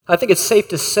I think it's safe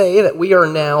to say that we are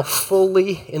now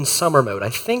fully in summer mode. I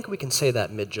think we can say that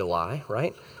mid-July,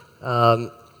 right? And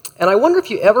I wonder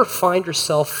if you ever find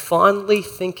yourself fondly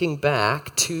thinking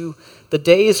back to the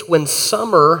days when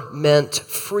summer meant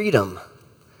freedom,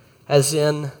 as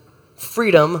in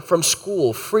freedom from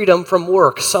school, freedom from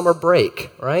work, summer break,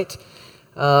 right?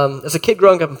 As a kid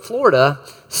growing up in Florida,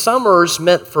 summers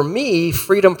meant for me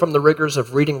freedom from the rigors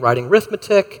of reading, writing,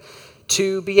 arithmetic,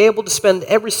 to be able to spend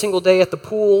every single day at the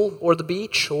pool or the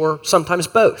beach, or sometimes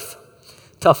both.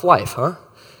 Tough life, huh?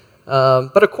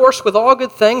 But of course, with all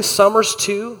good things, summers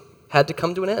too had to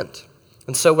come to an end.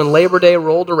 And so when Labor Day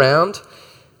rolled around,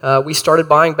 we started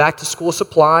buying back-to-school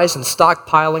supplies and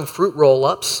stockpiling fruit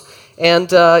roll-ups.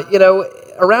 And,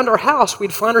 around our house,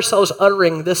 we'd find ourselves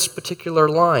uttering this particular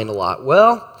line a lot.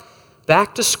 Well,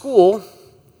 back to school,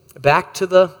 back to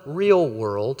the real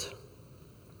world.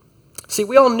 See,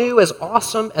 we all knew, as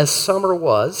awesome as summer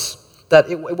was, that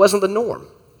it wasn't the norm.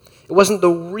 It wasn't the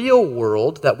real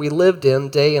world that we lived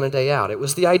in and day out. It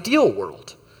was the ideal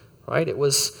world, right? It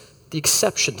was the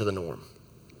exception to the norm.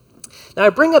 Now, I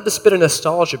bring up this bit of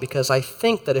nostalgia because I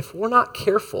think that if we're not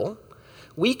careful,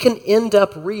 we can end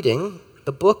up reading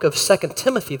the book of 2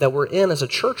 Timothy that we're in as a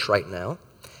church right now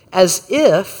as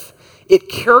if it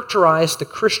characterized the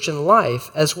Christian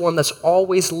life as one that's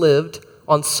always lived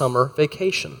on summer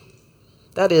vacation.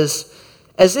 That is,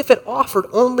 as if it offered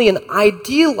only an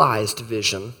idealized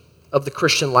vision of the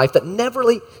Christian life that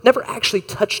never actually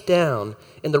touched down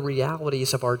in the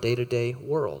realities of our day-to-day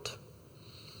world.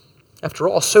 After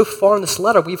all, so far in this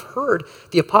letter, we've heard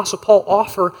the Apostle Paul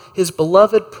offer his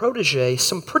beloved protege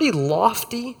some pretty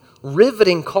lofty,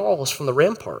 riveting calls from the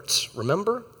ramparts,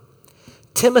 remember?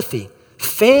 Timothy,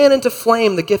 fan into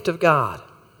flame the gift of God.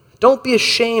 Don't be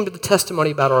ashamed of the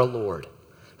testimony about our Lord.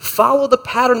 Follow the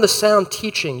pattern, the sound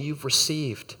teaching you've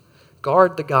received.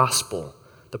 Guard the gospel,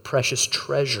 the precious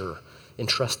treasure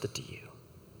entrusted to you.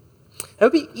 It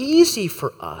would be easy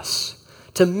for us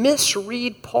to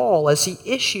misread Paul as he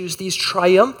issues these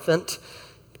triumphant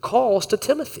calls to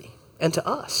Timothy and to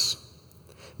us,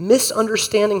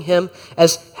 misunderstanding him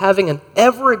as having an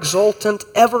ever-exultant,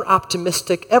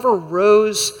 ever-optimistic,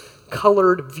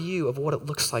 ever-rose-colored view of what it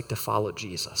looks like to follow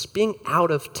Jesus, being out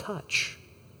of touch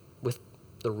with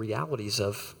the realities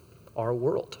of our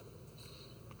world.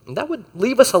 And that would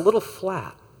leave us a little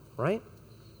flat, right?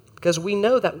 Because we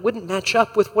know that wouldn't match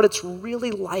up with what it's really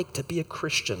like to be a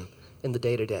Christian in the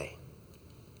day-to-day.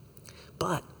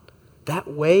 But that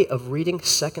way of reading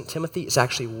 2 Timothy is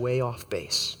actually way off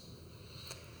base.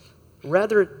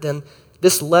 Rather than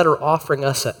this letter offering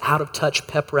us an out-of-touch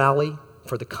pep rally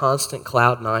for the constant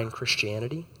Cloud 9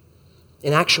 Christianity,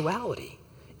 in actuality,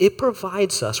 it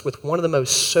provides us with one of the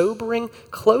most sobering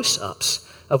close-ups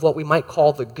of what we might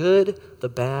call the good, the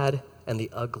bad, and the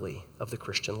ugly of the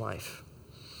Christian life.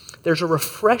 There's a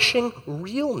refreshing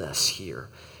realness here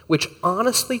which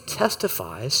honestly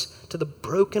testifies to the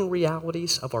broken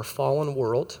realities of our fallen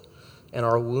world and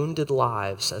our wounded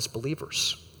lives as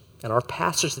believers. And our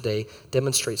passage today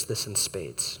demonstrates this in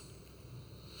spades.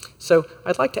 So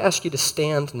I'd like to ask you to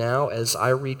stand now as I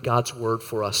read God's word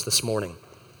for us this morning.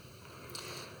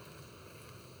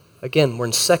 Again, we're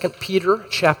in 2 Peter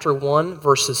chapter 1,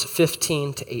 verses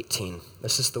 15 to 18.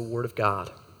 This is the word of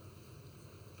God.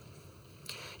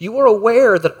 You are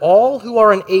aware that all who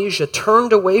are in Asia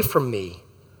turned away from me,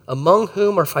 among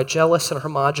whom are Phygelus and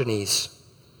Hermogenes.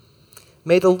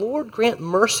 May the Lord grant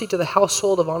mercy to the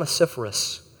household of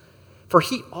Onesiphorus, for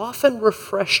he often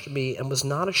refreshed me and was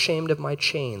not ashamed of my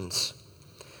chains.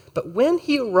 But when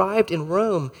he arrived in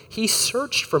Rome, he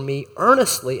searched for me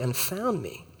earnestly and found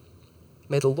me.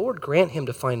 May the Lord grant him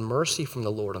to find mercy from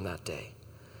the Lord on that day.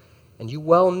 And you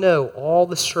well know all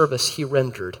the service he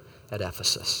rendered at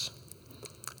Ephesus.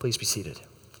 Please be seated.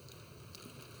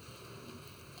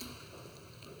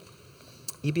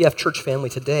 EBF Church family,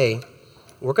 today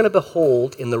we're going to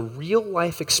behold in the real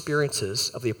life experiences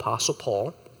of the Apostle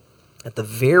Paul at the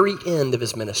very end of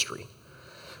his ministry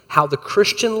how the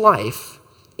Christian life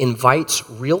invites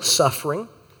real suffering,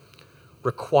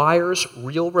 requires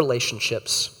real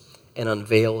relationships, and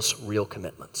unveils real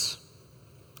commitments.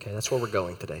 Okay, that's where we're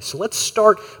going today. So let's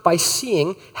start by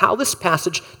seeing how this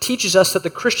passage teaches us that the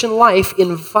Christian life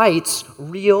invites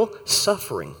real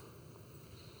suffering.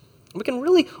 We can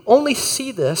really only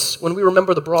see this when we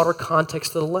remember the broader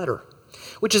context of the letter,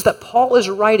 which is that Paul is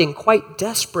writing quite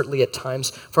desperately at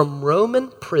times from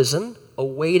Roman prison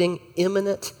awaiting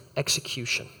imminent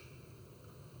execution.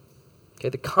 Okay,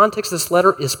 the context of this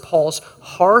letter is Paul's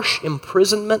harsh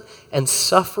imprisonment and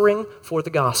suffering for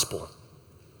the gospel.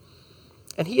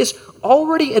 And he has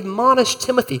already admonished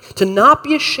Timothy to not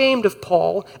be ashamed of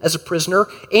Paul as a prisoner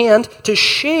and to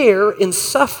share in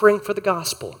suffering for the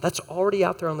gospel. That's already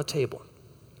out there on the table.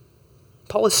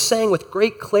 Paul is saying with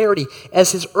great clarity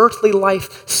as his earthly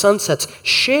life sunsets,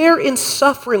 share in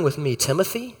suffering with me,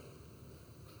 Timothy.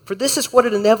 For this is what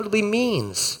it inevitably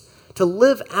means to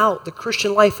live out the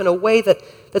Christian life in a way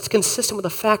that's consistent with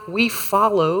the fact we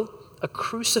follow a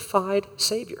crucified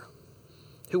Savior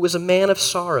who was a man of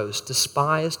sorrows,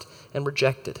 despised and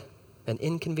rejected. An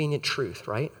inconvenient truth,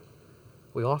 right?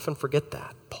 We often forget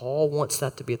that. Paul wants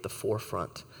that to be at the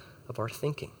forefront of our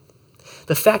thinking.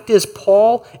 The fact is,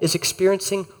 Paul is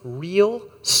experiencing real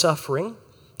suffering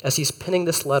as he's penning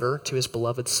this letter to his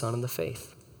beloved son in the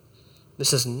faith.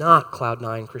 This is not Cloud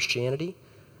Nine Christianity,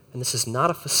 and this is not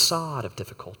a facade of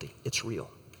difficulty. It's real.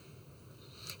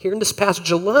 Here in this passage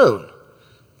alone,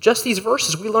 just these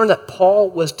verses, we learn that Paul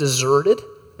was deserted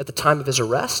at the time of his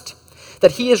arrest,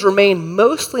 that he has remained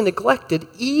mostly neglected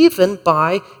even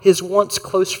by his once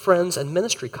close friends and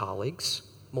ministry colleagues.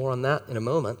 More on that in a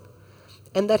moment.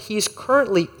 And that he's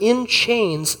currently in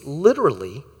chains,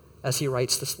 literally, as he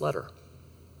writes this letter.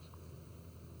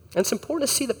 And it's important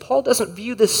to see that Paul doesn't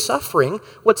view this suffering,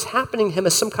 what's happening to him,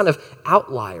 as some kind of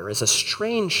outlier, as a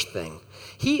strange thing.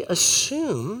 He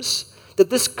assumes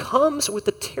that this comes with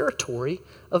the territory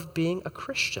of being a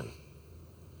Christian.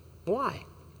 Why?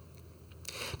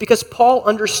 Because Paul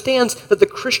understands that the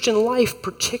Christian life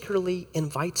particularly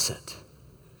invites it.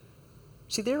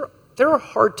 See, there are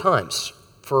hard times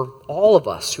for all of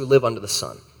us who live under the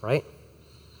sun, right?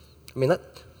 I mean,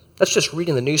 that's just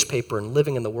reading the newspaper and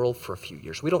living in the world for a few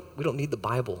years. We don't need the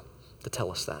Bible to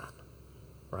tell us that,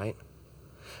 right?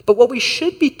 But what we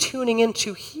should be tuning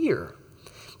into here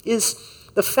is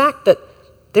the fact that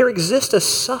there exists a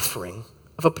suffering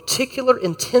of a particular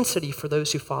intensity for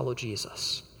those who follow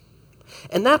Jesus.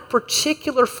 And that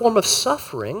particular form of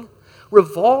suffering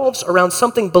revolves around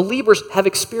something believers have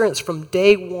experienced from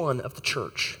day one of the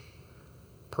church: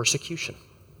 persecution.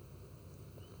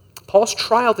 Paul's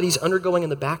trial that he's undergoing in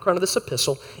the background of this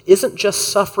epistle isn't just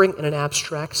suffering in an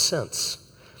abstract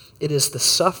sense. It is the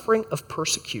suffering of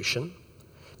persecution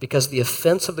because of the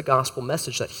offense of the gospel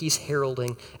message that he's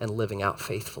heralding and living out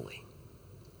faithfully.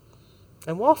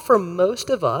 And while for most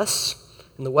of us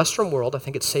in the Western world, I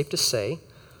think it's safe to say,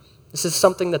 this is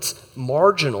something that's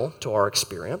marginal to our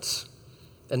experience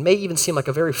and may even seem like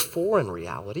a very foreign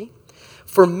reality,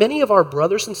 for many of our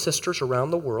brothers and sisters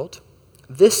around the world,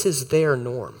 this is their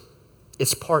norm.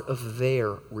 It's part of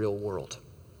their real world.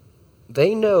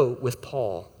 They know with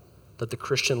Paul that the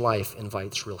Christian life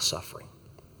invites real suffering.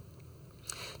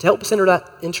 To help us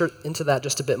enter into that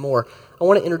just a bit more, I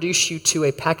want to introduce you to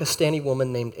a Pakistani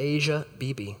woman named Asia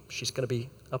Bibi. She's going to be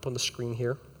up on the screen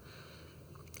here.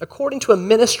 According to a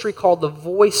ministry called the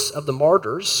Voice of the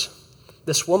Martyrs,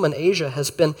 this woman, Asia,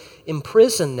 has been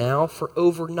imprisoned now for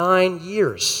over 9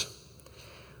 years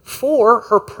for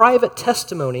her private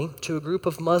testimony to a group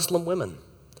of Muslim women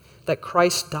that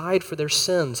Christ died for their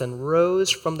sins and rose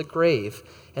from the grave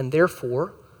and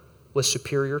therefore was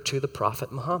superior to the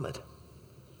prophet Muhammad.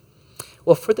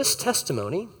 Well, for this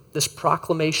testimony, this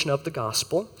proclamation of the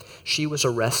gospel, she was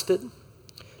arrested,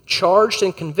 charged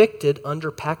and convicted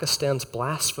under Pakistan's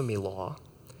blasphemy law,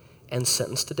 and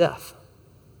sentenced to death.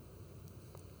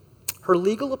 Her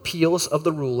legal appeals of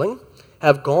the ruling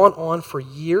have gone on for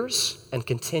years and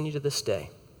continue to this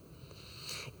day.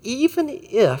 Even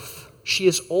if she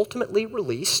is ultimately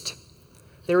released,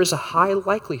 there is a high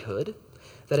likelihood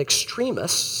that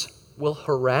extremists will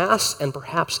harass and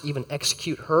perhaps even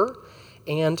execute her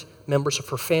and members of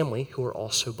her family who are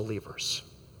also believers.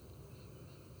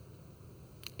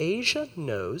 Asia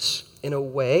knows, in a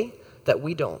way that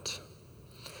we don't,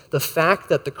 the fact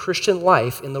that the Christian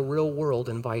life in the real world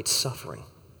invites suffering.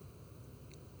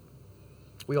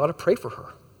 We ought to pray for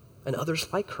her and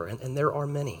others like her, and there are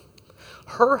many.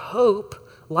 Her hope,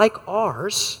 like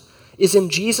ours, is in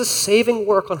Jesus' saving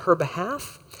work on her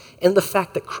behalf and the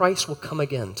fact that Christ will come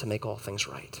again to make all things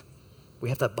right. We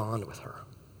have that bond with her.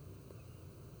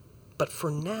 But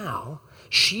for now,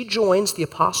 she joins the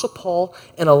Apostle Paul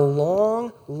in a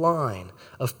long line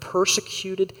of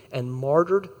persecuted and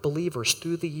martyred believers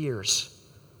through the years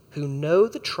who know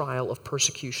the trial of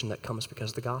persecution that comes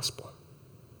because of the gospel.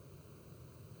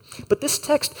 But this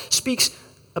text speaks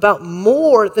about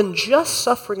more than just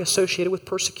suffering associated with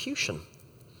persecution.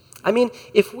 I mean,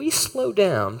 if we slow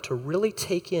down to really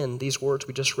take in these words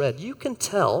we just read, you can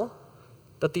tell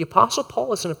that the Apostle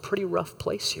Paul is in a pretty rough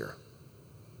place here.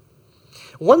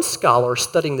 One scholar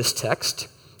studying this text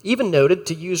even noted,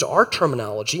 to use our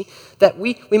terminology, that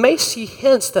we may see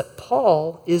hints that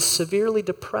Paul is severely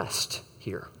depressed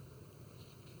here.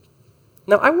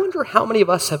 Now, I wonder how many of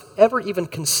us have ever even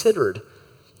considered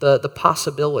the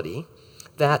possibility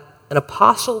that an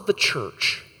apostle of the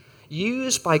church,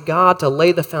 used by God to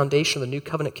lay the foundation of the new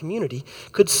covenant community,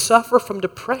 could suffer from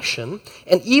depression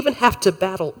and even have to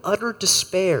battle utter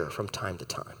despair from time to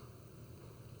time.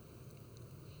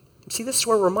 See, this is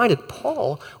where we're reminded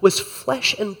Paul was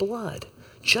flesh and blood,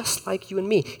 just like you and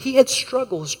me. He had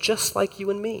struggles just like you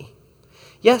and me.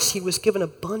 Yes, he was given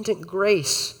abundant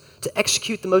grace to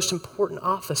execute the most important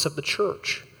office of the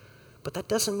church, but that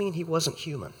doesn't mean he wasn't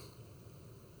human.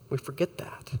 We forget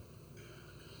that.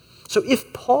 So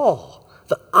if Paul,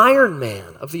 the Iron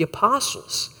Man of the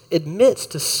apostles, admits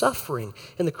to suffering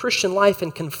in the Christian life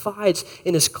and confides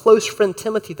in his close friend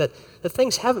Timothy that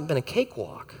things haven't been a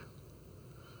cakewalk,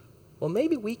 well,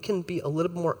 maybe we can be a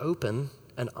little more open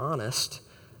and honest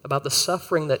about the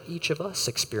suffering that each of us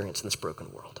experience in this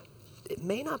broken world. It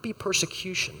may not be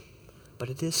persecution, but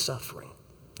it is suffering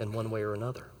in one way or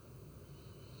another.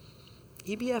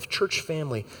 EBF Church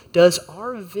family, does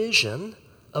our vision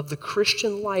of the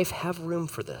Christian life have room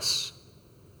for this?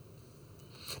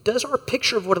 Does our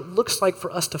picture of what it looks like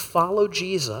for us to follow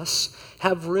Jesus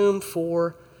have room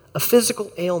for a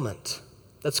physical ailment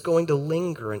that's going to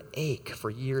linger and ache for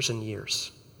years and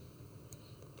years?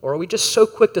 Or are we just so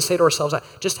quick to say to ourselves, I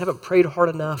just haven't prayed hard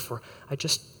enough, or I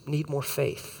just need more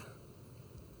faith?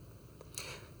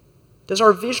 Does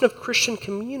our vision of Christian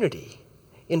community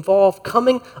involve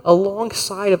coming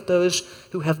alongside of those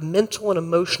who have mental and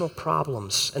emotional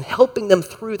problems and helping them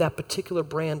through that particular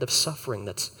brand of suffering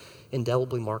that's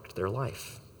indelibly marked their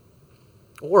life?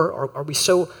 Or are we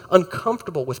so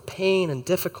uncomfortable with pain and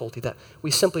difficulty that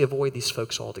we simply avoid these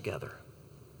folks altogether?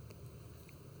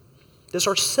 Does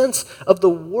our sense of the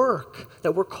work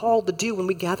that we're called to do when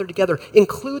we gather together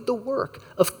include the work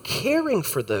of caring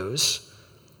for those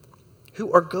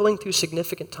who are going through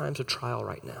significant times of trial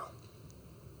right now?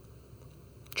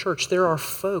 Church, there are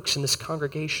folks in this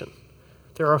congregation,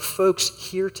 there are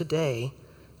folks here today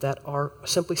that are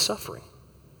simply suffering.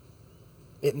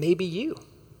 It may be you.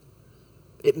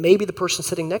 It may be the person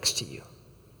sitting next to you.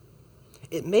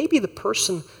 It may be the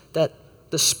person that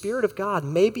the Spirit of God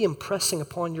may be impressing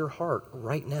upon your heart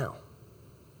right now.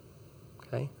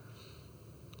 Okay?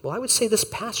 Well, I would say this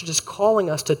passage is calling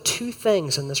us to two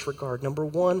things in this regard. Number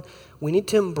one, we need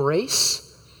to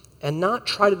embrace and not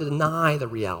try to deny the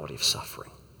reality of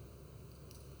suffering.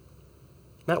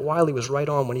 Matt Wiley was right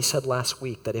on when he said last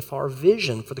week that if our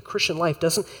vision for the Christian life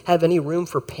doesn't have any room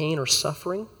for pain or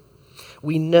suffering,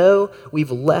 we know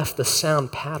we've left the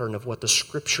sound pattern of what the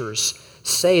Scriptures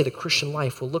say the Christian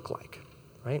life will look like,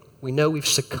 right? We know we've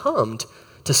succumbed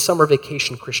to summer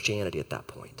vacation Christianity at that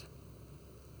point.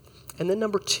 And then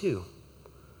number two,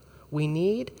 we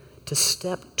need to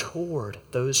step toward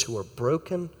those who are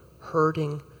broken,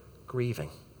 hurting,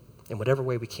 grieving in whatever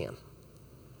way we can.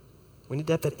 We need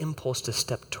to have that impulse to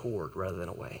step toward rather than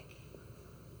away.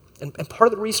 And part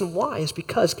of the reason why is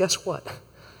because, guess what?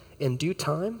 In due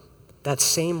time, that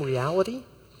same reality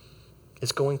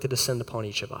is going to descend upon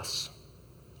each of us,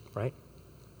 right?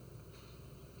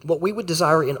 What we would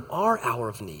desire in our hour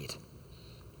of need,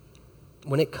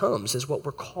 when it comes, is what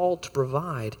we're called to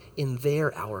provide in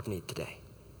their hour of need today.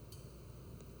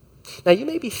 Now, you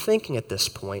may be thinking at this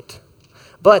point,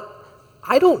 but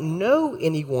I don't know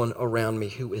anyone around me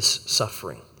who is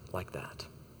suffering like that,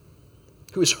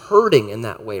 who is hurting in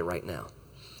that way right now.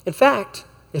 In fact,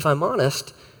 if I'm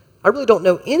honest, I really don't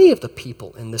know any of the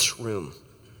people in this room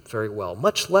very well,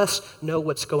 much less know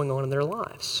what's going on in their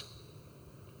lives.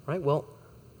 Right? Well,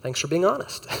 thanks for being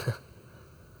honest.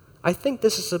 I think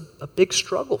this is a big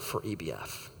struggle for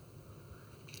EBF.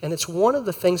 And it's one of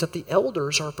the things that the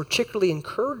elders are particularly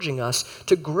encouraging us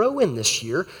to grow in this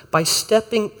year by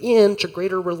stepping into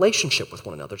greater relationship with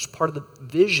one another. It's part of the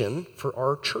vision for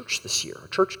our church this year, our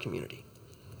church community.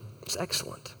 It's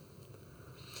excellent.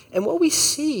 And what we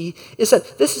see is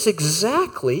that this is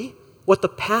exactly what the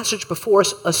passage before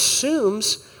us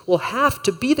assumes will have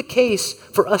to be the case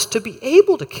for us to be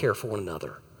able to care for one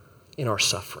another in our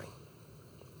suffering.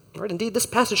 Right? Indeed, this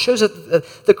passage shows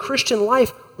that the Christian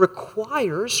life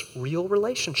requires real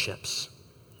relationships,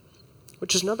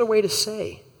 which is another way to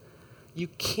say you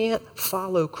can't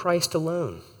follow Christ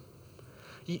alone.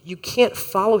 You can't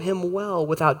follow him well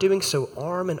without doing so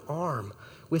arm in arm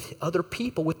with other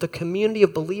people, with the community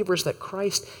of believers that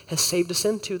Christ has saved us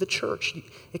into, the church.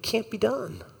 It can't be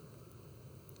done.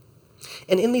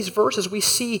 And in these verses, we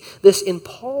see this in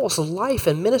Paul's life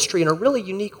and ministry in a really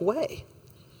unique way.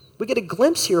 We get a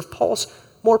glimpse here of Paul's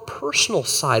more personal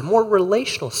side, more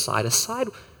relational side, a side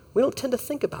we don't tend to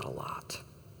think about a lot.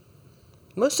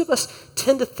 Most of us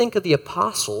tend to think of the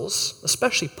apostles,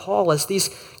 especially Paul, as these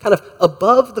kind of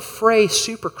above-the-fray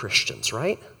super Christians,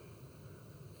 right?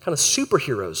 Kind of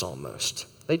superheroes almost.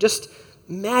 They just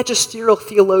magisterial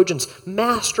theologians,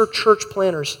 master church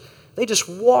planners. They just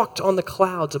walked on the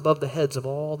clouds above the heads of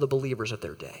all the believers of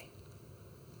their day.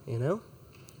 You know?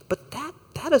 But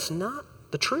that is not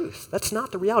the truth. That's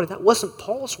not the reality. That wasn't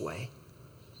Paul's way.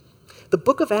 The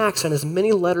book of Acts and his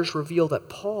many letters reveal that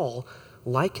Paul,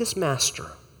 like his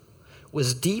master,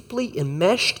 was deeply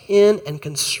enmeshed in and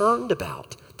concerned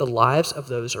about the lives of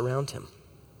those around him.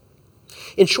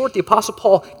 In short, the Apostle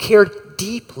Paul cared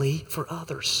deeply for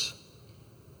others.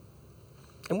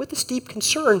 And with this deep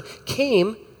concern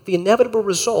came the inevitable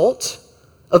result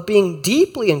of being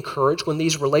deeply encouraged when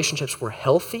these relationships were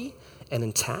healthy and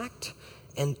intact,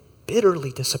 and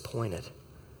bitterly disappointed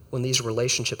when these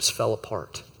relationships fell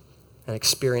apart and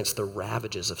experienced the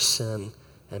ravages of sin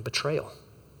and betrayal.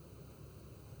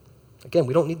 Again,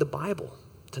 we don't need the Bible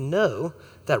to know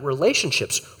that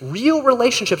relationships, real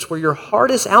relationships where your heart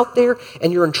is out there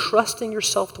and you're entrusting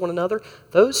yourself to one another,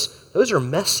 those are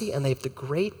messy and they have the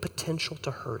great potential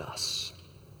to hurt us.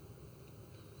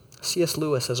 C.S.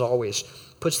 Lewis, as always,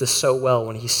 puts this so well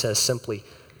when he says simply,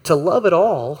 to love at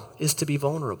all is to be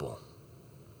vulnerable.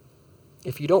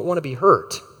 If you don't want to be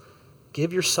hurt,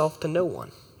 give yourself to no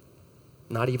one,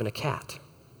 not even a cat.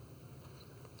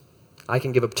 I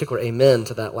can give a particular amen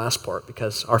to that last part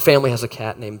because our family has a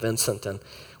cat named Vincent, and,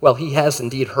 well, he has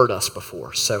indeed hurt us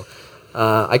before. So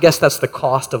I guess that's the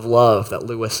cost of love that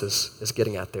Lewis is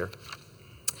getting at there.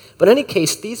 But in any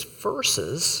case, these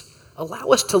verses allow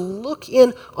us to look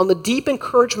in on the deep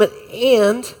encouragement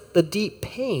and the deep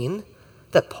pain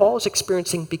that Paul is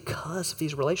experiencing because of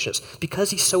these relationships,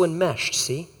 because he's so enmeshed,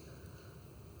 see?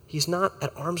 He's not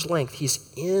at arm's length.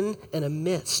 He's in and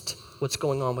amidst what's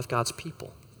going on with God's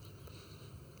people.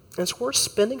 And it's worth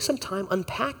spending some time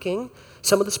unpacking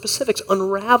some of the specifics,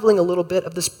 unraveling a little bit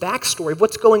of this backstory of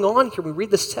what's going on here. We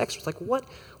read this text, it's like,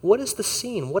 what is the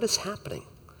scene? What is happening?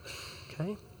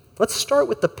 Okay? Let's start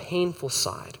with the painful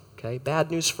side, okay?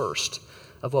 Bad news first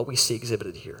of what we see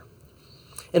exhibited here.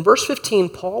 In verse 15,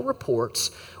 Paul reports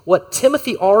what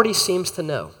Timothy already seems to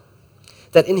know,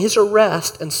 that in his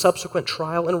arrest and subsequent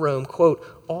trial in Rome, quote,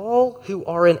 all who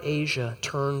are in Asia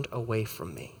turned away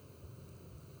from me,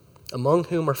 among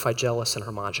whom are Phygelus and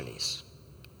Hermogenes.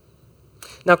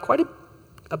 Now, quite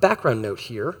a background note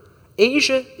here.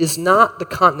 Asia is not the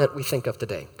continent we think of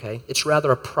today, okay? It's rather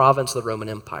a province of the Roman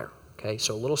Empire, okay?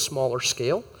 So a little smaller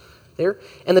scale there.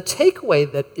 And the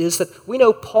takeaway that is that we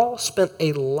know Paul spent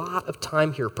a lot of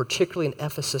time here, particularly in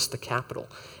Ephesus, the capital.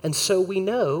 And so we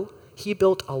know he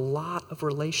built a lot of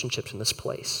relationships in this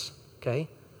place, okay?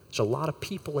 There's a lot of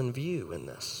people in view in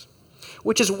this,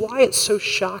 which is why it's so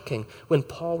shocking when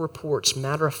Paul reports,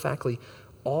 matter-of-factly,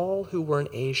 all who were in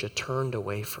Asia turned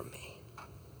away from me.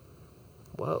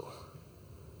 Whoa.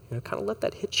 Kind of let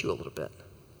that hit you a little bit.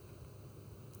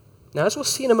 Now, as we'll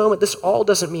see in a moment, this all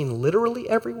doesn't mean literally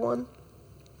everyone,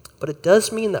 but it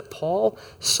does mean that Paul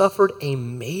suffered a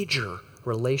major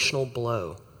relational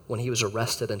blow when he was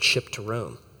arrested and shipped to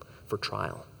Rome for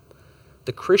trial.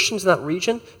 The Christians in that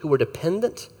region who were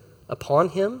dependent upon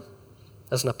him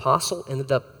as an apostle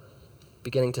ended up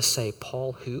beginning to say,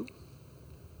 Paul who?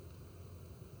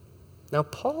 Now,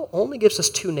 Paul only gives us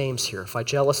two names here,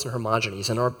 Phygelus and Hermogenes,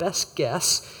 and our best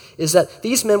guess is that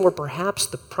these men were perhaps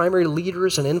the primary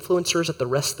leaders and influencers that the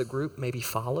rest of the group maybe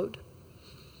followed.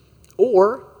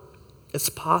 Or it's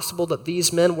possible that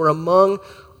these men were among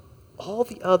all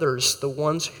the others, the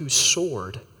ones whose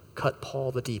sword cut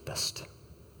Paul the deepest.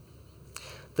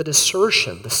 The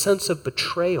desertion, the sense of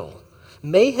betrayal,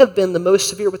 may have been the most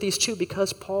severe with these two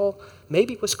because Paul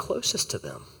maybe was closest to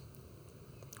them.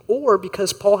 Or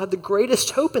because Paul had the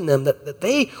greatest hope in them that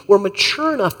they were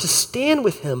mature enough to stand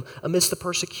with him amidst the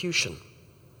persecution.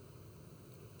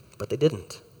 But they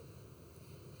didn't.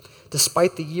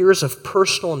 Despite the years of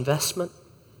personal investment,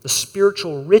 the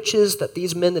spiritual riches that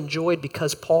these men enjoyed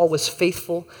because Paul was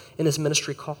faithful in his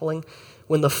ministry calling,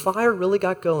 when the fire really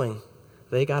got going,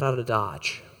 they got out of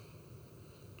Dodge,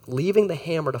 leaving the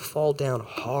hammer to fall down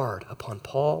hard upon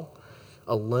Paul,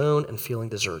 alone and feeling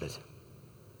deserted.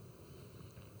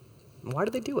 Why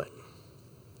did they do it?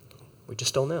 We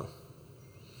just don't know.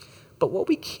 But what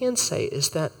we can say is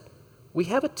that we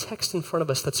have a text in front of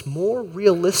us that's more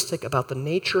realistic about the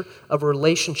nature of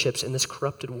relationships in this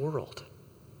corrupted world.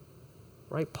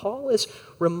 Right? Paul is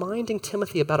reminding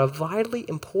Timothy about a vitally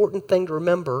important thing to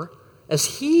remember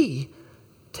as he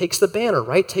takes the banner,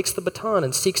 right? Takes the baton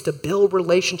and seeks to build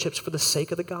relationships for the sake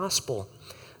of the gospel.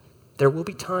 There will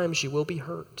be times you will be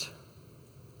hurt.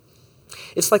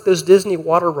 It's like those Disney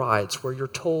water rides where you're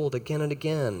told again and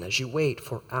again as you wait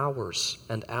for hours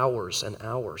and hours and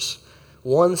hours.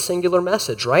 One singular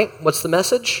message, right? What's the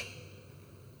message?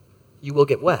 You will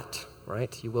get wet,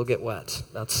 right? You will get wet.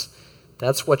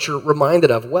 That's what you're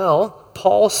reminded of. Well,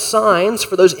 Paul's signs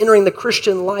for those entering the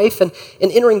Christian life and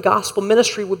entering gospel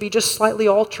ministry would be just slightly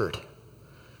altered.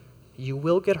 You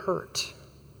will get hurt.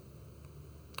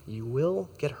 You will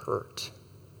get hurt.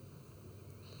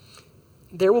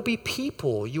 There will be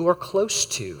people you are close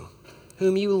to,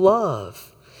 whom you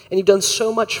love, and you've done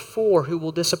so much for, who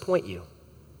will disappoint you,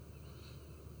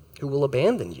 who will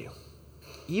abandon you,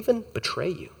 even betray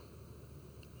you.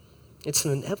 It's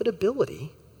an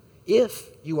inevitability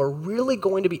if you are really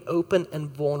going to be open and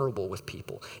vulnerable with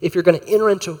people, if you're going to enter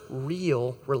into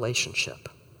real relationship.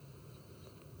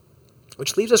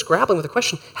 Which leaves us grappling with the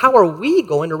question, how are we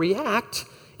going to react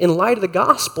in light of the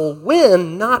gospel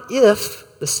when, not if,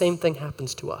 the same thing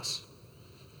happens to us?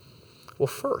 Well,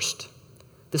 first,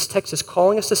 this text is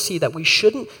calling us to see that we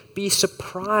shouldn't be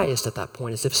surprised at that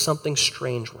point as if something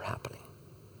strange were happening.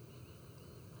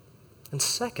 And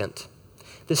second,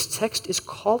 this text is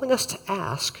calling us to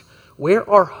ask where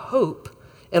our hope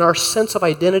and our sense of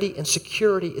identity and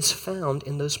security is found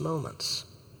in those moments.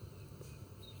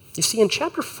 You see, in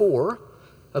chapter 4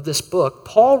 of this book,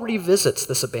 Paul revisits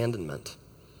this abandonment,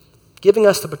 giving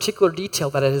us the particular detail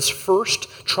that at his first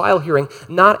trial hearing,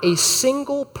 not a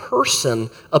single person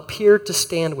appeared to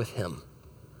stand with him.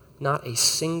 Not a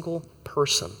single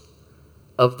person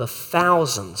of the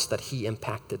thousands that he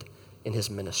impacted in his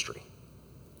ministry.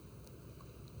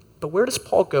 But where does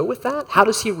Paul go with that? How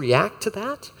does he react to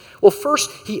that? Well,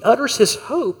 first, he utters his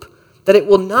hope that it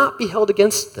will not be held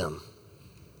against them.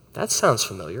 That sounds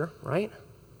familiar, right?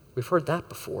 We've heard that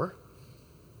before.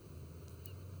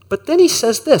 But then he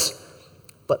says this,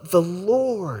 but the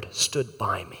Lord stood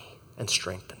by me and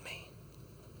strengthened me.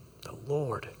 The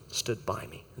Lord stood by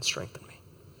me and strengthened me.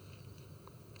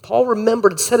 Paul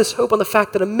remembered and set his hope on the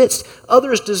fact that amidst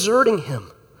others deserting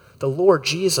him, the Lord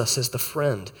Jesus is the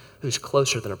friend who's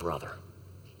closer than a brother.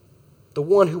 The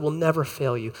one who will never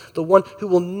fail you. The one who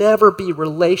will never be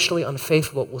relationally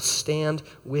unfaithful, but will stand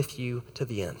with you to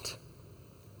the end.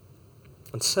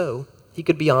 And so, he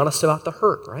could be honest about the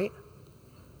hurt, right?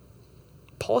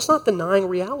 Paul's not denying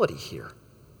reality here.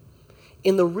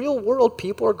 In the real world,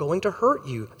 people are going to hurt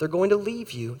you. They're going to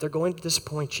leave you. They're going to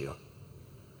disappoint you.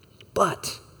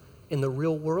 But in the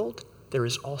real world, there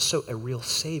is also a real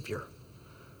Savior.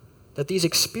 That these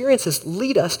experiences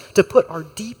lead us to put our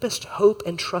deepest hope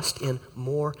and trust in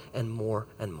more and more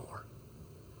and more.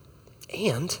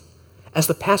 And as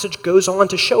the passage goes on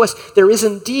to show us, there is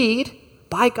indeed,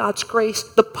 by God's grace,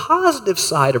 the positive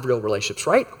side of real relationships,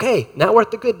 right? Okay, now we're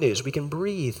at the good news. We can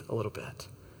breathe a little bit.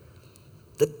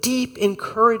 The deep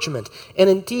encouragement and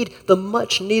indeed the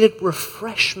much needed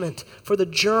refreshment for the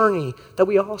journey that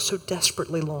we all so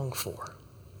desperately long for.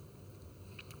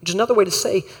 Which is another way to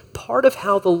say part of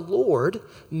how the Lord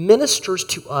ministers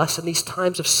to us in these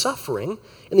times of suffering,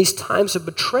 in these times of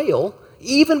betrayal,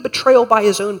 even betrayal by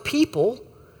his own people,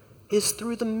 is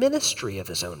through the ministry of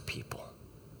his own people.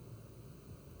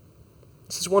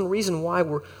 This is one reason why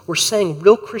we're saying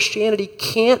real Christianity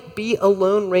can't be a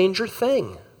Lone Ranger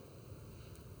thing.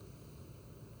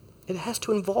 It has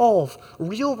to involve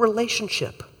real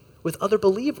relationship with other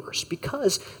believers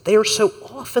because they are so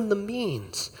often the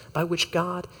means by which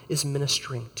God is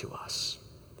ministering to us.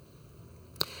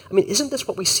 I mean, isn't this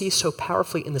what we see so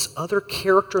powerfully in this other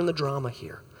character in the drama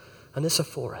here,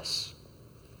 Onesiphorus?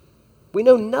 We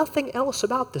know nothing else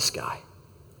about this guy,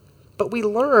 but we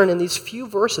learn in these few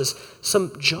verses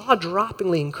some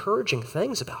jaw-droppingly encouraging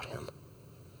things about him.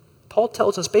 Paul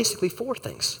tells us basically 4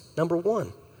 things. Number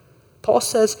 1, Paul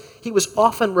says he was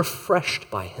often refreshed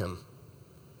by him,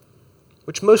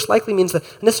 which most likely means that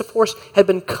Onesiphorus had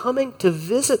been coming to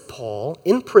visit Paul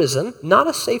in prison, not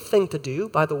a safe thing to do,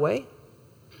 by the way,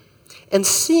 and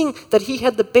seeing that he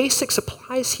had the basic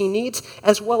supplies he needs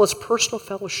as well as personal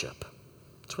fellowship.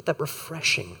 That's what that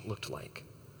refreshing looked like.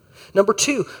 Number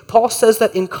 2, Paul says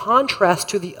that in contrast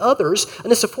to the others,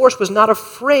 Onesiphorus was not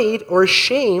afraid or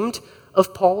ashamed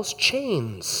of Paul's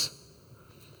chains.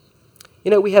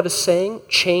 You know, we have a saying,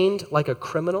 chained like a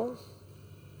criminal.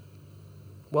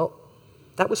 Well,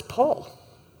 that was Paul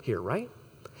here, right?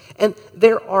 And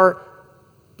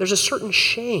there's a certain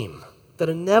shame that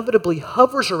inevitably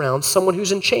hovers around someone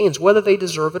who's in chains, whether they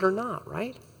deserve it or not,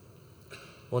 right?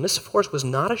 Well, Onesiphorus was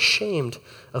not ashamed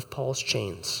of Paul's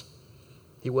chains.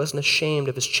 He wasn't ashamed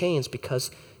of his chains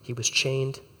because he was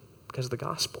chained because of the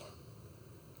gospel.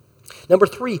 Number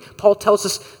 3, Paul tells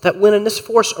us that when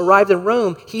Onesiphorus arrived in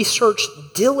Rome, he searched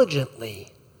diligently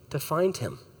to find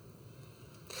him.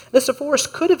 Onesiphorus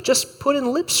could have just put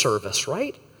in lip service,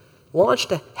 right?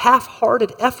 Launched a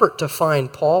half-hearted effort to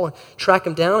find Paul and track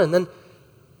him down, and then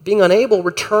being unable,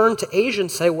 return to Asia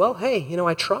and say, well, hey,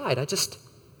 I tried. It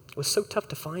was so tough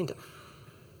to find him,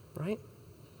 right?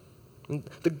 And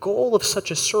the goal of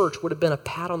such a search would have been a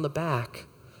pat on the back,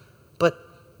 but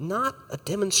not a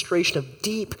demonstration of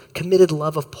deep, committed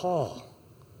love of Paul,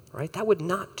 right? That would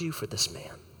not do for this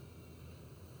man.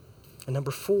 And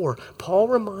number 4, Paul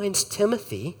reminds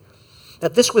Timothy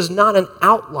that this was not an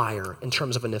outlier in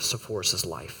terms of Onesiphorus'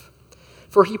 life.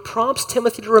 For he prompts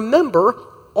Timothy to remember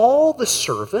all the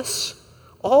service,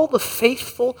 all the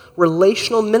faithful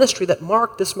relational ministry that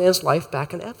marked this man's life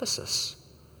back in Ephesus.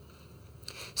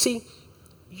 See,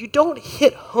 you don't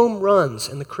hit home runs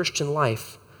in the Christian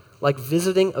life like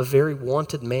visiting a very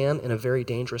wanted man in a very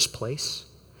dangerous place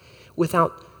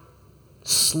without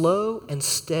slow and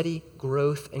steady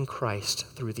growth in Christ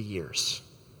through the years.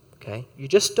 Okay? You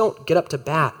just don't get up to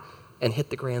bat and hit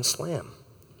the grand slam.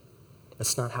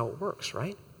 That's not how it works,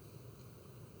 right?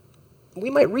 We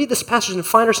might read this passage and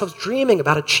find ourselves dreaming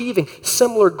about achieving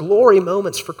similar glory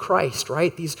moments for Christ,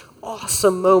 right? These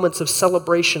awesome moments of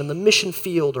celebration in the mission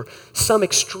field or some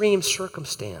extreme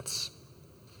circumstance.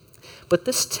 But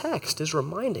this text is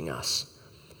reminding us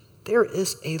there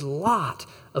is a lot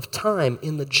of time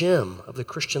in the gym of the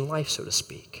Christian life, so to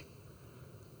speak.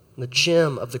 In the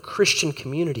gym of the Christian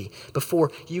community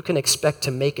before you can expect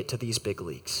to make it to these big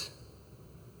leagues.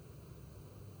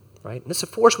 Right?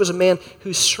 Onesiphorus was a man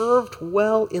who served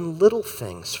well in little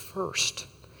things first.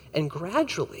 And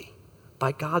gradually,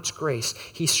 by God's grace,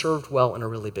 he served well in a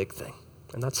really big thing.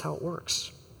 And that's how it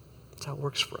works. That's how it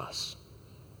works for us.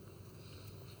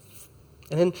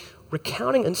 And in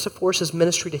recounting Onesiphorus'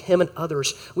 ministry to him and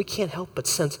others, we can't help but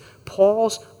sense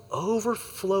Paul's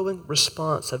overflowing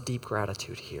response of deep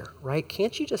gratitude here, right?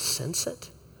 Can't you just sense it?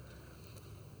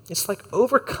 It's like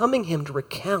overcoming him to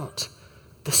recount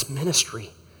this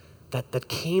ministry that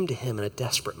came to him in a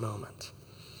desperate moment.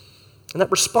 And that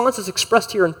response is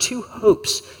expressed here in 2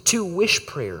 hopes, 2 wish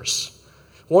prayers.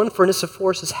 One for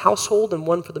Onesiphorus' household and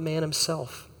one for the man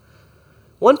himself.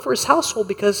 One for his household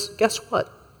because, guess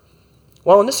what?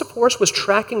 While Onesiphorus was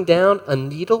tracking down a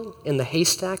needle in the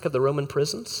haystack of the Roman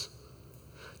prisons,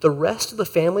 the rest of the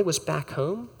family was back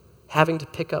home having to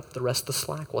pick up the rest of the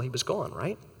slack while he was gone,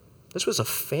 right? This was a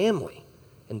family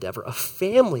endeavor, a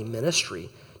family ministry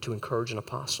to encourage an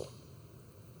apostle.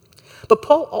 But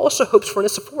Paul also hopes for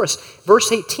Onesiphorus.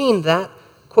 Verse 18, that,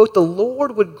 quote, the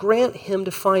Lord would grant him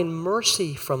to find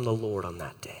mercy from the Lord on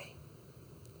that day.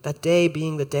 That day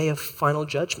being the day of final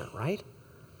judgment, right?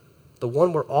 The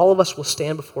one where all of us will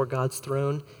stand before God's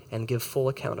throne and give full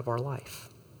account of our life.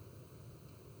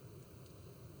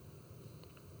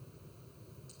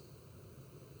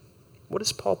 What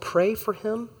does Paul pray for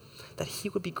him? That he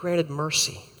would be granted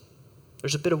mercy.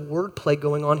 There's a bit of wordplay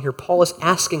going on here. Paul is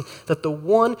asking that the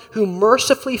one who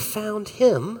mercifully found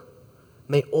him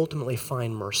may ultimately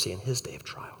find mercy in his day of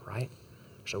trial, right?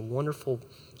 There's a wonderful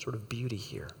sort of beauty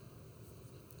here.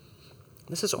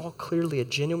 This is all clearly a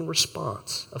genuine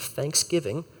response of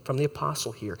thanksgiving from the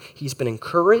apostle here. He's been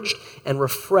encouraged and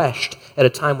refreshed at a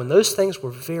time when those things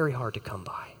were very hard to come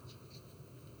by.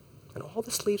 And all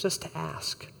this leaves us to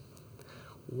ask,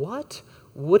 what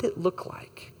would it look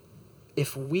like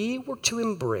if we were to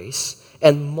embrace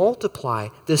and multiply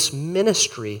this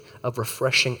ministry of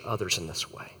refreshing others in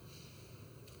this way?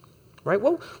 Right?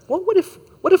 What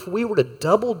if we were to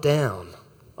double down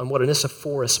on what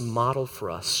Onesiphorus modeled for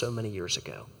us so many years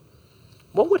ago?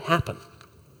 What would happen?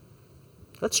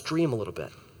 Let's dream a little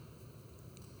bit.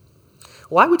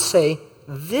 Well, I would say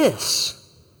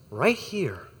this right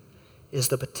here is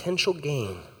the potential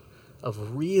gain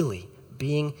of really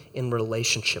being in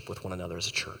relationship with one another as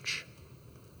a church.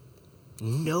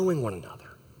 Knowing one another,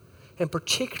 and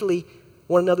particularly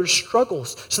one another's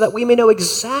struggles, so that we may know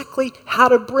exactly how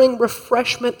to bring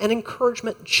refreshment and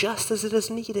encouragement just as it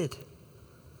is needed.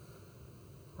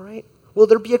 Right? Will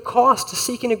there be a cost to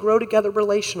seeking to grow together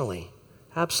relationally?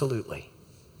 Absolutely.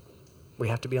 We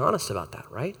have to be honest about that,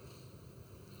 right?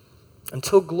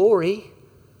 Until glory,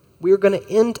 we are going to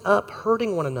end up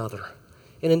hurting one another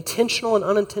in intentional and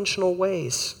unintentional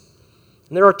ways.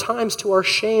 And there are times to our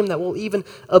shame that we'll even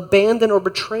abandon or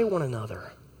betray one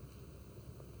another.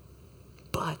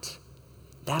 But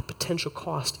that potential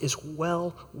cost is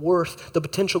well worth the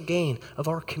potential gain of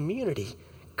our community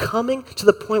coming to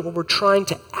the point where we're trying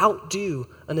to outdo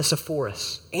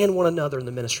Onesiphorus and one another in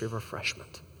the ministry of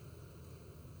refreshment.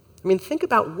 I mean, think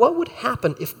about what would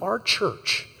happen if our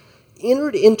church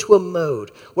entered into a mode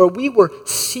where we were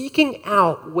seeking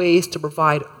out ways to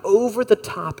provide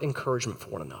over-the-top encouragement for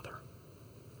one another.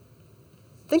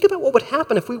 Think about what would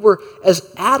happen if we were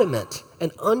as adamant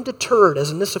and undeterred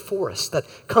as Onesiphorus, that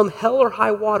come hell or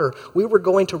high water, we were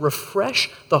going to refresh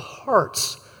the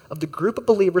hearts of the group of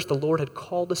believers the Lord had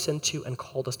called us into and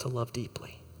called us to love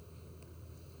deeply.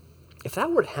 If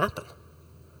that were to happen,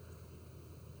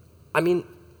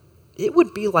 it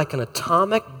would be like an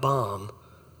atomic bomb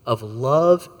of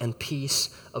love and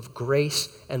peace, of grace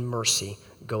and mercy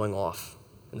going off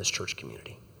in this church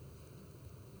community.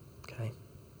 Okay?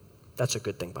 That's a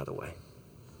good thing, by the way.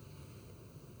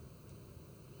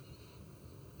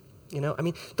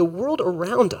 The world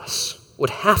around us would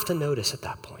have to notice at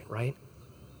that point, right?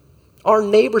 Our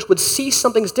neighbors would see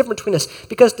something's different between us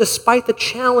because despite the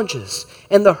challenges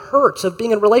and the hurts of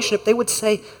being in a relationship, they would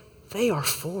say, they are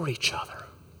for each other.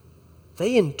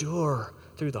 They endure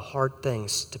through the hard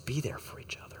things to be there for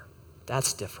each other.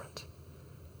 That's different.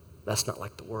 That's not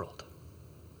like the world.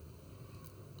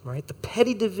 Right? The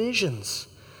petty divisions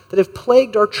that have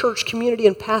plagued our church community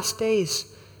in past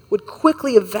days would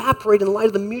quickly evaporate in light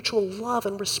of the mutual love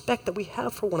and respect that we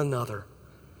have for one another.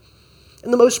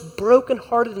 And the most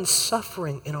brokenhearted and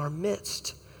suffering in our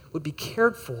midst would be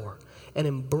cared for and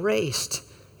embraced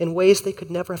in ways they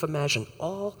could never have imagined,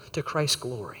 all to Christ's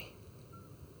glory.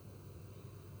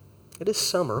 It is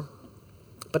summer,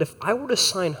 but if I were to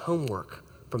assign homework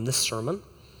from this sermon,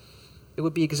 it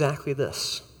would be exactly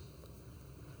this.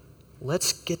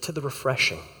 Let's get to the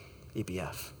refreshing,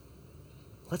 EBF.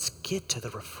 Let's get to the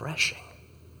refreshing.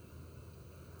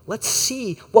 Let's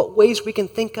see what ways we can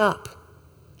think up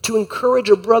to encourage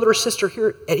a brother or sister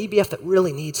here at EBF that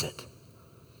really needs it.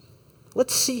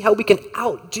 Let's see how we can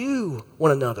outdo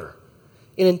one another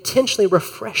in intentionally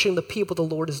refreshing the people the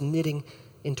Lord is knitting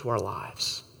into our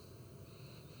lives.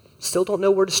 Still don't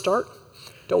know where to start?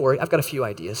 Don't worry, I've got a few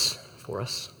ideas for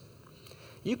us.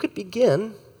 You could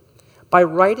begin by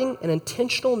writing an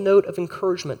intentional note of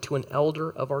encouragement to an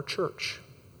elder of our church,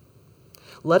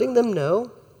 letting them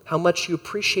know how much you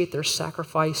appreciate their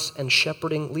sacrifice and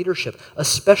shepherding leadership,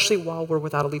 especially while we're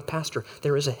without a lead pastor.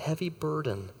 There is a heavy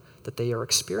burden that they are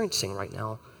experiencing right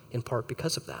now, in part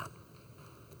because of that.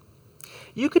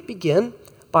 You could begin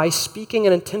by speaking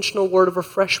an intentional word of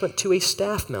refreshment to a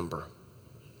staff member,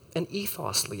 an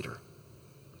ethos leader,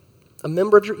 a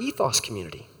member of your ethos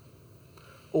community,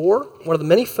 or one of the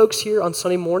many folks here on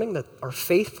Sunday morning that are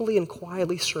faithfully and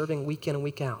quietly serving week in and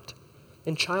week out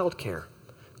in childcare,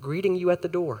 greeting you at the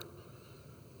door,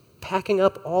 packing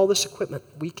up all this equipment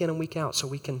week in and week out so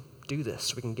we can do this,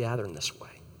 so we can gather in this way.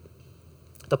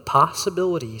 The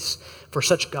possibilities for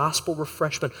such gospel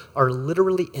refreshment are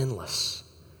literally endless,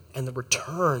 and the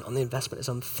return on the investment is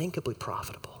unthinkably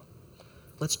profitable.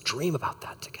 Let's dream about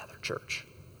that together, church.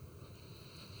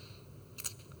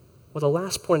 Well, the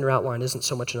last point in our outline isn't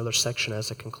so much another section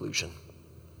as a conclusion.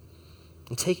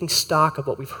 In taking stock of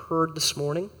what we've heard this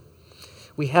morning,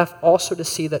 we have also to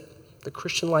see that the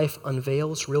Christian life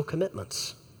unveils real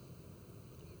commitments.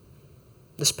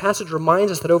 This passage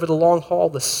reminds us that over the long haul,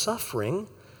 the suffering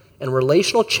and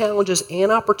relational challenges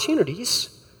and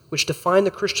opportunities which define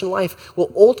the Christian life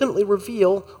will ultimately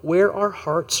reveal where our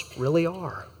hearts really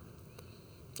are.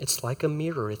 It's like a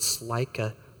mirror. It's like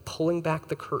pulling back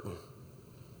the curtain,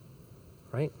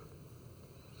 right?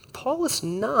 Paul is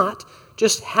not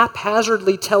just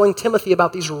haphazardly telling Timothy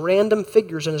about these random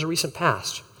figures in his recent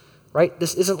past, right?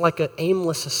 This isn't like an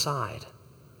aimless aside.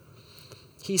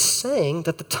 He's saying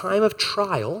that the time of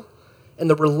trial and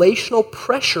the relational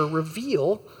pressure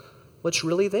reveal what's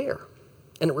really there,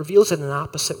 and it reveals it in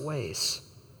opposite ways.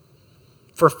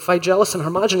 For Phygelus and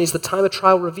Hermogenes, the time of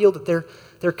trial revealed that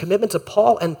their commitment to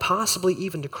Paul and possibly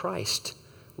even to Christ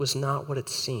was not what it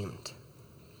seemed.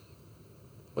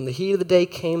 When the heat of the day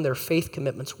came, their faith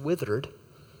commitments withered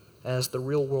as the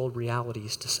real-world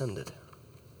realities descended.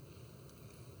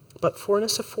 But for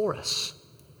Onesiphorus,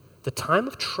 the time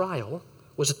of trial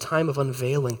was a time of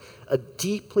unveiling a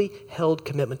deeply held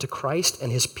commitment to Christ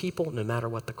and his people, no matter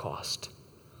what the cost.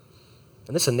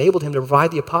 And this enabled him to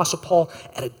provide the Apostle Paul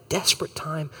at a desperate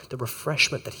time the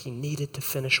refreshment that he needed to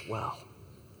finish well.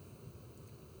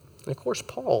 And of course,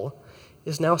 Paul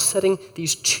is now setting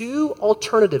these two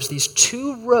alternatives, these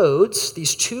two roads,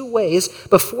 these two ways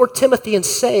before Timothy and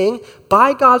saying,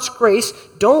 by God's grace,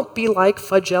 don't be like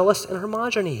Phygelus and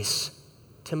Hermogenes.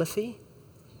 Timothy,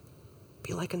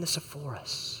 be like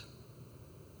Onesiphorus.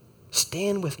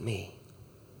 Stand with me.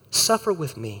 Suffer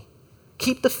with me.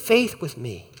 Keep the faith with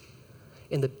me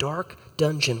in the dark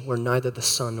dungeon where neither the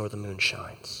sun nor the moon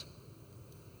shines.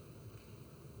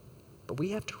 But we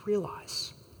have to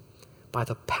realize, by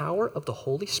the power of the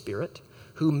Holy Spirit,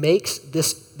 who makes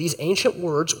these ancient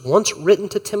words, once written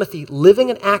to Timothy, living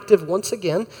and active once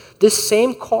again, this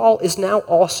same call is now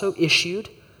also issued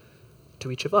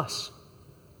to each of us.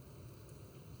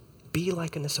 Be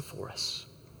like Onesiphorus.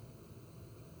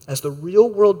 As the real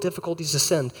world difficulties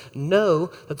ascend,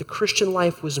 know that the Christian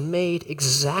life was made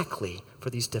exactly for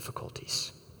these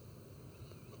difficulties.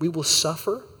 We will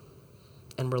suffer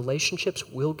and relationships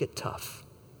will get tough.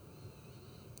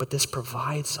 But this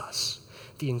provides us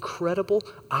the incredible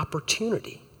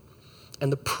opportunity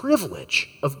and the privilege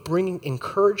of bringing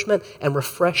encouragement and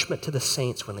refreshment to the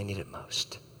saints when they need it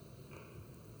most.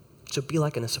 So be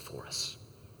like Onesiphorus.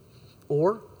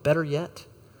 Or, better yet,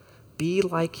 be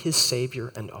like his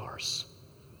Savior and ours.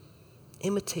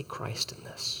 Imitate Christ in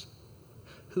this,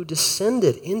 who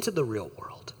descended into the real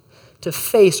world to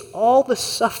face all the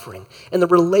suffering and the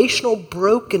relational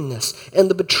brokenness and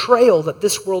the betrayal that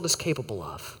this world is capable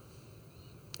of.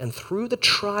 And through the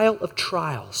trial of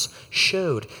trials,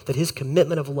 showed that his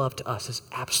commitment of love to us is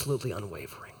absolutely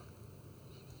unwavering.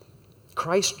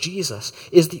 Christ Jesus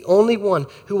is the only one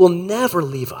who will never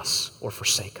leave us or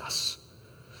forsake us,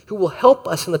 who will help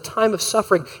us in the time of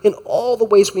suffering in all the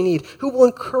ways we need, who will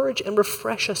encourage and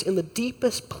refresh us in the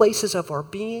deepest places of our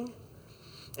being,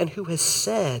 and who has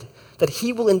said that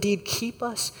he will indeed keep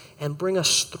us and bring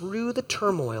us through the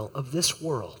turmoil of this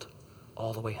world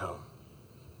all the way home.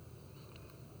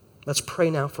 Let's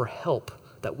pray now for help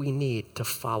that we need to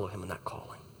follow him in that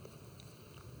calling.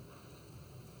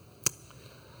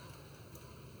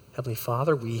 Heavenly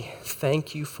Father, we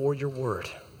thank you for your word.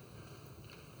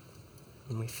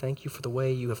 And we thank you for the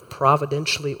way you have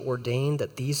providentially ordained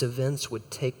that these events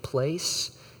would take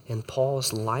place in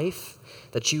Paul's life,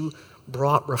 that you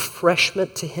brought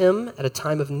refreshment to him at a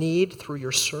time of need through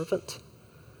your servant,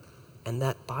 and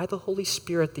that by the Holy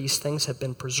Spirit these things have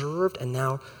been preserved and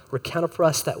now recounted for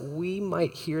us that we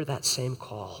might hear that same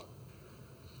call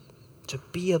to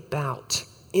be about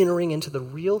entering into the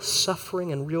real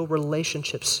suffering and real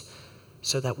relationships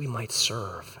so that we might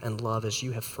serve and love as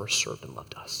you have first served and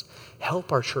loved us.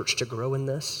 Help our church to grow in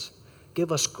this.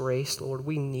 Give us grace, Lord.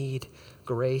 We need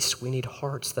grace. We need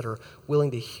hearts that are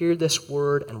willing to hear this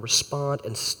word and respond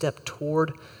and step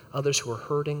toward others who are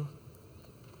hurting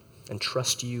and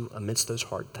trust you amidst those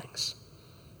hard things.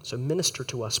 So minister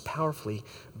to us powerfully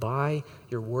by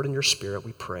your word and your spirit,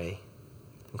 we pray.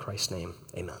 In Christ's name,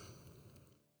 amen.